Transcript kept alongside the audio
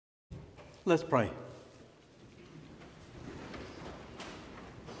Let's pray.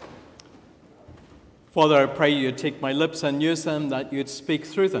 Father, I pray you'd take my lips and use them, that you'd speak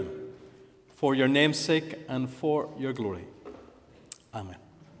through them, for your name's sake and for your glory. Amen.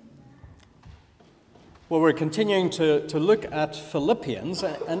 Well, we're continuing to look at Philippians,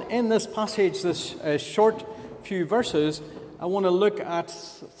 and in this passage, this short few verses, I want to look at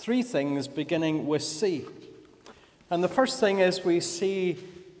three things, beginning with C. And the first thing is we see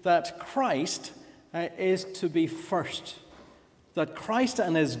that Christ is to be first. That Christ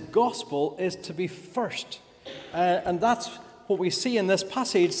and his gospel is to be first. And that's what we see in this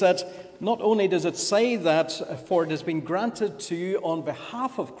passage, that not only does it say that for it has been granted to you on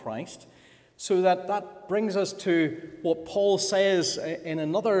behalf of Christ, so that brings us to what Paul says in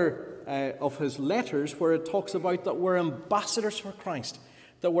another of his letters, where it talks about that we're ambassadors for Christ,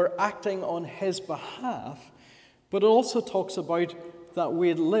 that we're acting on his behalf, but it also talks about that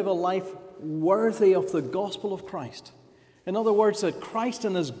we live a life worthy of the gospel of Christ. In other words, that Christ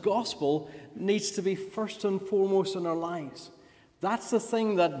and his gospel needs to be first and foremost in our lives. That's the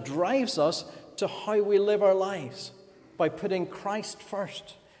thing that drives us to how we live our lives, by putting Christ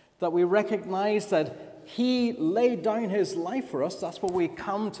first. That we recognize that he laid down his life for us. That's what we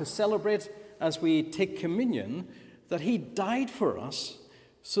come to celebrate as we take communion, that he died for us,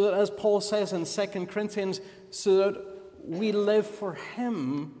 so that, as Paul says in 2 Corinthians, so that we live for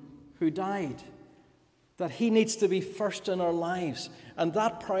him who died. That he needs to be first in our lives. And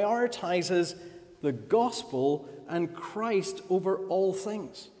that prioritizes the gospel and Christ over all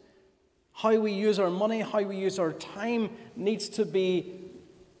things. How we use our money, how we use our time needs to be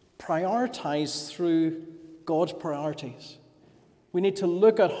prioritized through God's priorities. We need to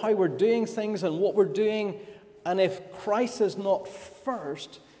look at how we're doing things and what we're doing. And if Christ is not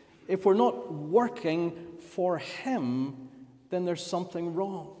first, if we're not working for him, then there's something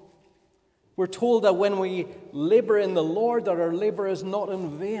wrong. We're told that when we labor in the Lord, that our labor is not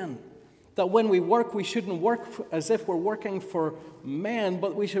in vain. That when we work, we shouldn't work as if we're working for men,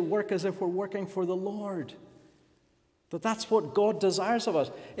 but we should work as if we're working for the Lord. That's what God desires of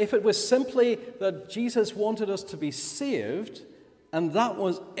us. If it was simply that Jesus wanted us to be saved, and that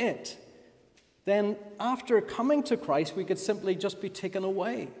was it, then after coming to Christ, we could simply just be taken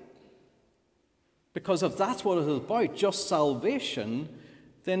away. Because if that's what it is about, just salvation,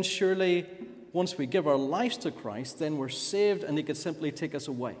 then surely once we give our lives to Christ, then we're saved and he could simply take us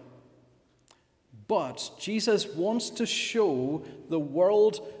away. But Jesus wants to show the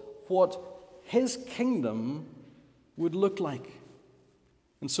world what his kingdom would look like.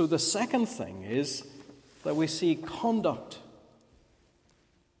 And so the second thing is that we see conduct.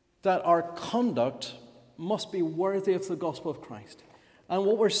 That our conduct must be worthy of the gospel of Christ. And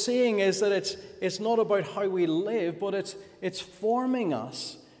what we're seeing is that it's not about how we live, but it's forming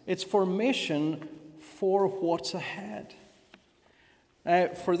us. It's formation for what's ahead.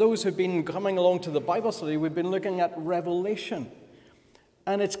 For those who've been coming along to the Bible study, we've been looking at Revelation.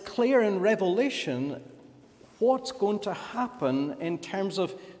 And it's clear in Revelation what's going to happen in terms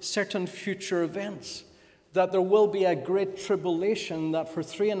of certain future events. That there will be a great tribulation, that for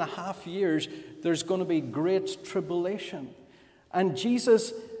 3.5 years there's going to be great tribulation. And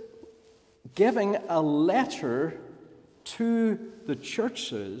Jesus giving a letter to the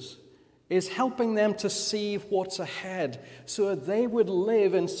churches is helping them to see what's ahead, so that they would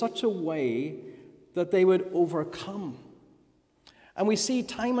live in such a way that they would overcome. And we see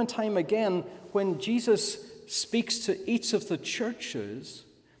time and time again when Jesus speaks to each of the churches,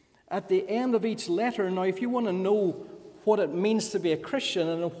 at the end of each letter. Now, if you want to know what it means to be a Christian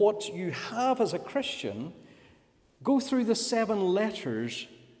and what you have as a Christian, go through the 7 letters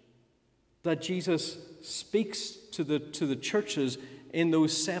that Jesus speaks to the churches in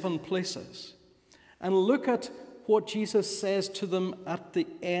those 7 places. And look at what Jesus says to them at the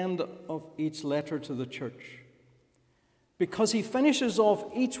end of each letter to the church. Because he finishes off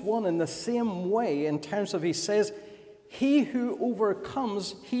each one in the same way, in terms of, he says, he who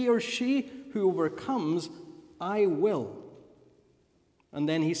overcomes, he or she who overcomes, I will. And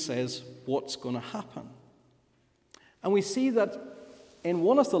then he says what's going to happen. And we see that in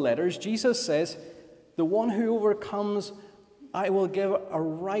one of the letters, Jesus says, the one who overcomes, I will give a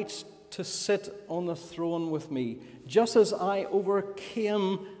right to sit on the throne with me, just as I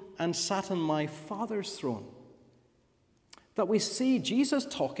overcame and sat on my Father's throne. That we see Jesus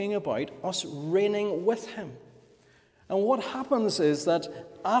talking about us reigning with him. And what happens is that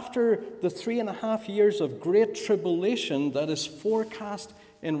after the 3.5 years of great tribulation that is forecast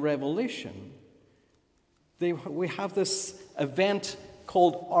in Revelation, we have this event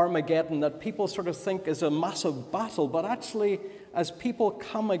called Armageddon that people sort of think is a massive battle, but actually, as people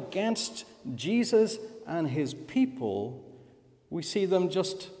come against Jesus and his people, we see them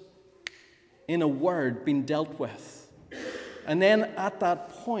just in a word being dealt with. And then at that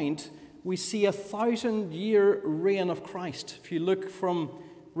point, we see a 1,000-year reign of Christ. If you look from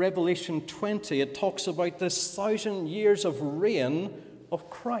Revelation 20, it talks about this 1,000 years of reign of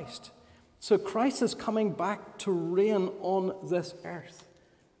Christ. So Christ is coming back to reign on this earth,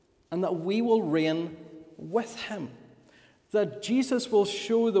 and that we will reign with him. That Jesus will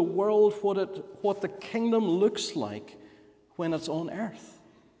show the world what the kingdom looks like when it's on earth.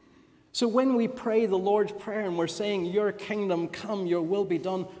 So when we pray the Lord's Prayer and we're saying, your kingdom come, your will be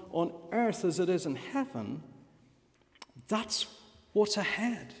done on earth as it is in heaven, that's what's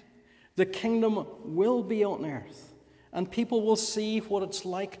ahead. The kingdom will be on earth, and people will see what it's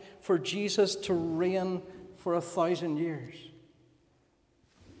like for Jesus to reign for 1,000 years.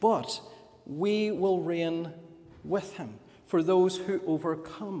 But we will reign with him for those who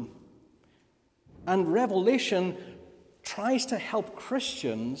overcome. And Revelation tries to help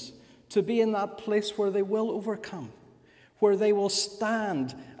Christians to be in that place where they will overcome, where they will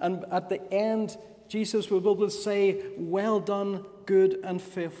stand, and at the end, Jesus will be able to say, well done, good and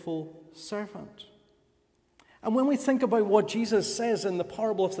faithful servant. And when we think about what Jesus says in the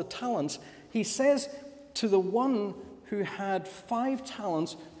parable of the talents, he says to the one who had 5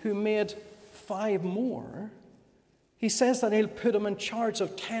 talents, who made 5 more, he says that he'll put him in charge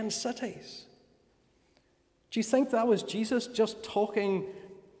of 10 cities. Do you think that was Jesus just talking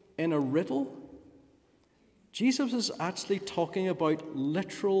in a riddle? Jesus is actually talking about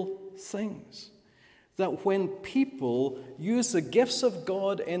literal things. That when people use the gifts of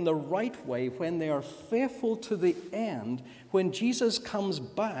God in the right way, when they are faithful to the end, when Jesus comes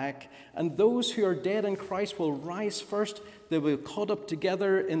back and those who are dead in Christ will rise first, they will be caught up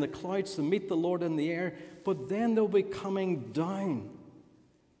together in the clouds to meet the Lord in the air, but then they'll be coming down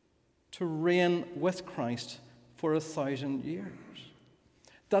to reign with Christ for 1,000 years.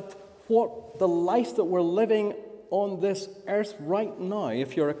 That what the life that we're living on this earth right now,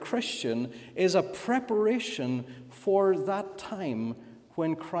 if you're a Christian, is a preparation for that time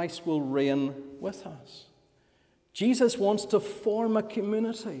when Christ will reign with us. Jesus wants to form a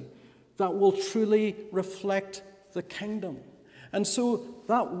community that will truly reflect the kingdom. And so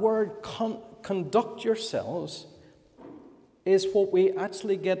that word, conduct yourselves, is what we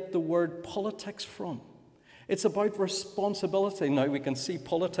actually get the word politics from. It's about responsibility. Now we can see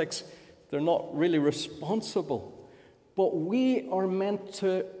politics, they're not really responsible. But we are meant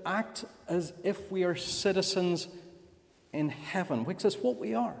to act as if we are citizens in heaven, which is what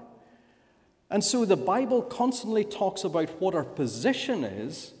we are. And so the Bible constantly talks about what our position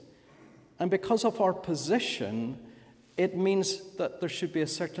is, and because of our position, it means that there should be a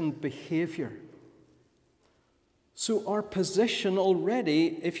certain behavior. So our position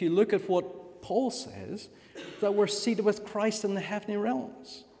already, if you look at what Paul says, that we're seated with Christ in the heavenly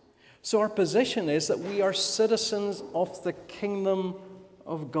realms. So our position is that we are citizens of the kingdom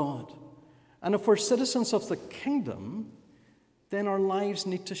of God. And if we're citizens of the kingdom, then our lives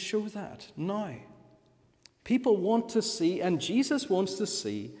need to show that now. People want to see, and Jesus wants to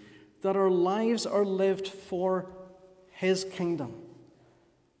see, that our lives are lived for his kingdom.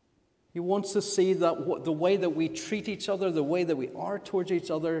 He wants to see that the way that we treat each other, the way that we are towards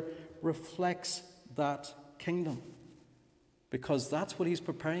each other, reflects that kingdom. Because that's what he's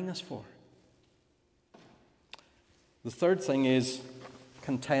preparing us for. The third thing is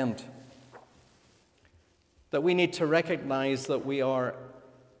contend. That we need to recognize that we are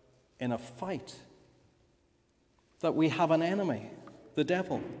in a fight. That we have an enemy, the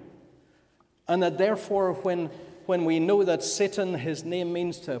devil. And that therefore when we know that Satan, his name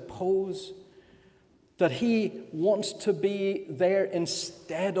means to oppose, that he wants to be there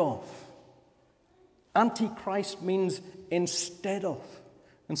instead of. Antichrist means instead of.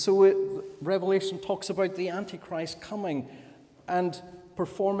 And so Revelation talks about the Antichrist coming and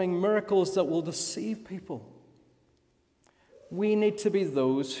performing miracles that will deceive people. We need to be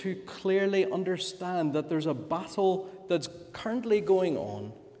those who clearly understand that there's a battle that's currently going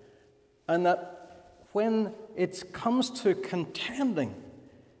on, and that when it comes to contending,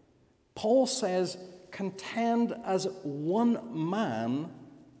 Paul says, contend as one man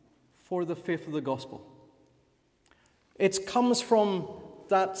for the faith of the gospel. It comes from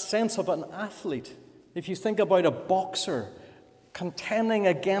that sense of an athlete. If you think about a boxer contending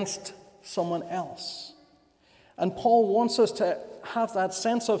against someone else. And Paul wants us to have that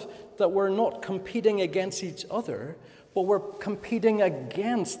sense of that we're not competing against each other, but we're competing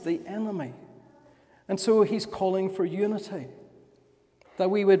against the enemy. And so he's calling for unity. That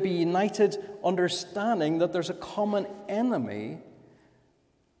we would be united, understanding that there's a common enemy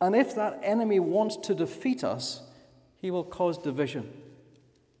And if that enemy wants to defeat us, he will cause division.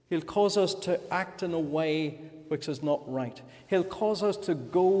 He'll cause us to act in a way which is not right. He'll cause us to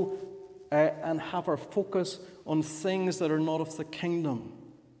go and have our focus on things that are not of the kingdom.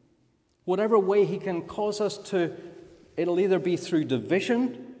 Whatever way he can cause us to, it'll either be through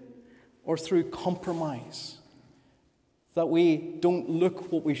division or through compromise. That we don't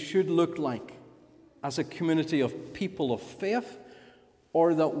look what we should look like as a community of people of faith,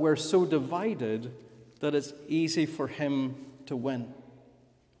 or that we're so divided that it's easy for him to win.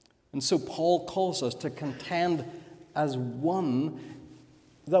 And so Paul calls us to contend as one,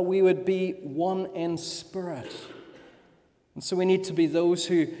 that we would be one in spirit. And so we need to be those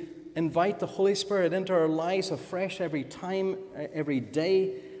who invite the Holy Spirit into our lives afresh every time, every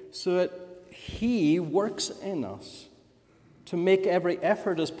day, so that he works in us to make every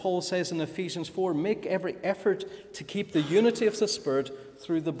effort, as Paul says in Ephesians 4, make every effort to keep the unity of the Spirit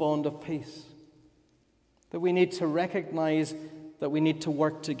through the bond of peace. That we need to recognize that we need to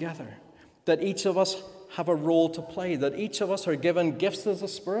work together, that each of us have a role to play, that each of us are given gifts of the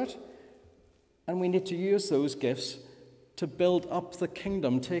Spirit, and we need to use those gifts to build up the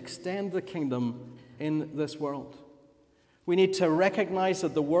kingdom, to extend the kingdom in this world. We need to recognize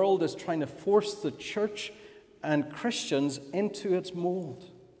that the world is trying to force the church and Christians into its mold.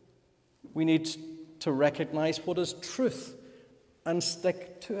 We need to recognize what is truth and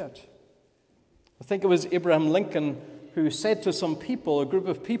stick to it. I think it was Abraham Lincoln who said to some people, a group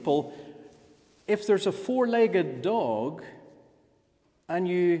of people, if there's a four-legged dog and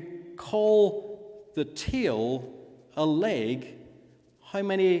you call the tail a leg, how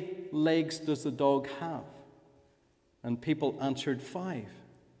many legs does the dog have? And people answered 5.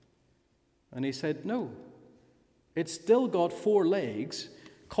 And he said, no, it's still got 4 legs.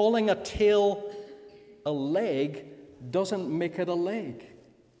 Calling a tail a leg doesn't make it a leg.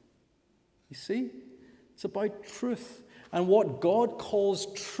 You see? It's about truth. And what God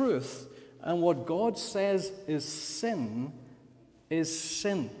calls truth and what God says is sin is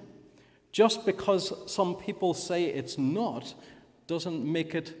sin. Just because some people say it's not doesn't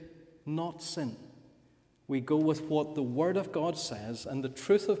make it not sin. We go with what the Word of God says and the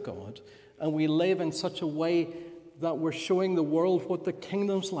truth of God, and we live in such a way that we're showing the world what the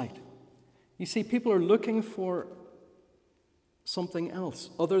kingdom's like. You see, people are looking for something else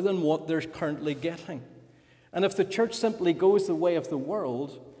other than what they're currently getting. And if the church simply goes the way of the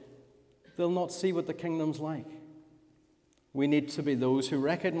world, they'll not see what the kingdom's like. We need to be those who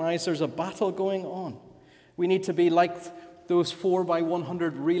recognize there's a battle going on. We need to be like those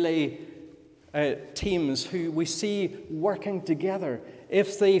 4x100 relay teams who we see working together.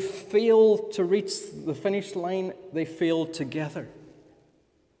 If they fail to reach the finish line, they fail together.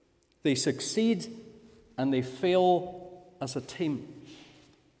 They succeed and they fail as a team.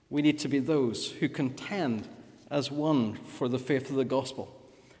 We need to be those who contend as one for the faith of the gospel.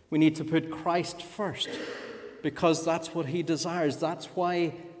 We need to put Christ first because that's what he desires. That's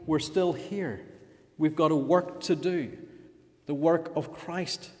why we're still here. We've got a work to do, the work of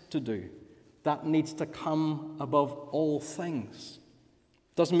Christ to do. That needs to come above all things.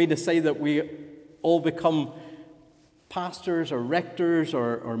 Doesn't mean to say that we all become pastors or rectors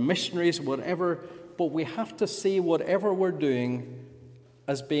or missionaries, whatever, but we have to see whatever we're doing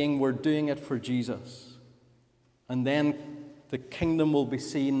as being we're doing it for Jesus. And then the kingdom will be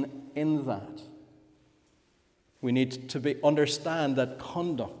seen in that. We need to understand that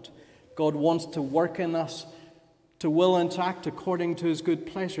conduct. God wants to work in us to will and to act according to his good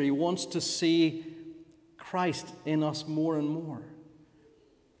pleasure. He wants to see Christ in us more and more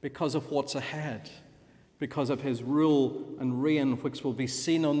because of what's ahead, because of his rule and reign, which will be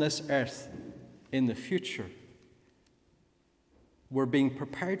seen on this earth in the future. We're being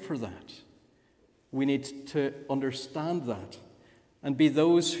prepared for that. We need to understand that and be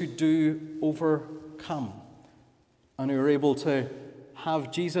those who do overcome and who are able to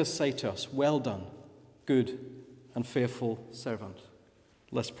have Jesus say to us, well done, good and faithful servant.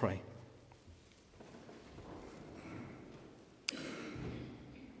 Let's pray.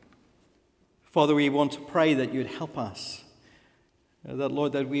 Father, we want to pray that you'd help us, that,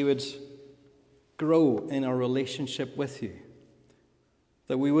 Lord, that we would grow in our relationship with you,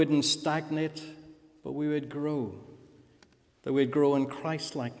 that we wouldn't stagnate, but we would grow, that we'd grow in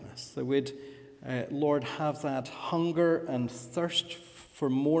Christ-likeness, that we'd, Lord, have that hunger and thirst for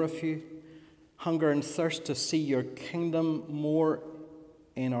more of you, hunger and thirst to see your kingdom more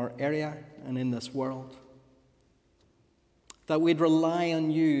in our area and in this world, that we'd rely on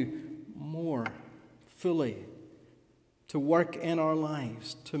you more fully to work in our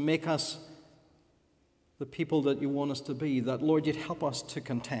lives, to make us the people that you want us to be, that, Lord, you'd help us to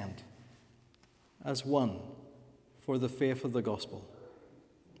contend as one for the faith of the gospel,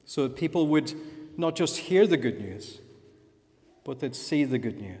 so that people would not just hear the good news, but they'd see the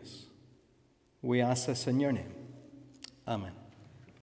good news. We ask this in your name. Amen.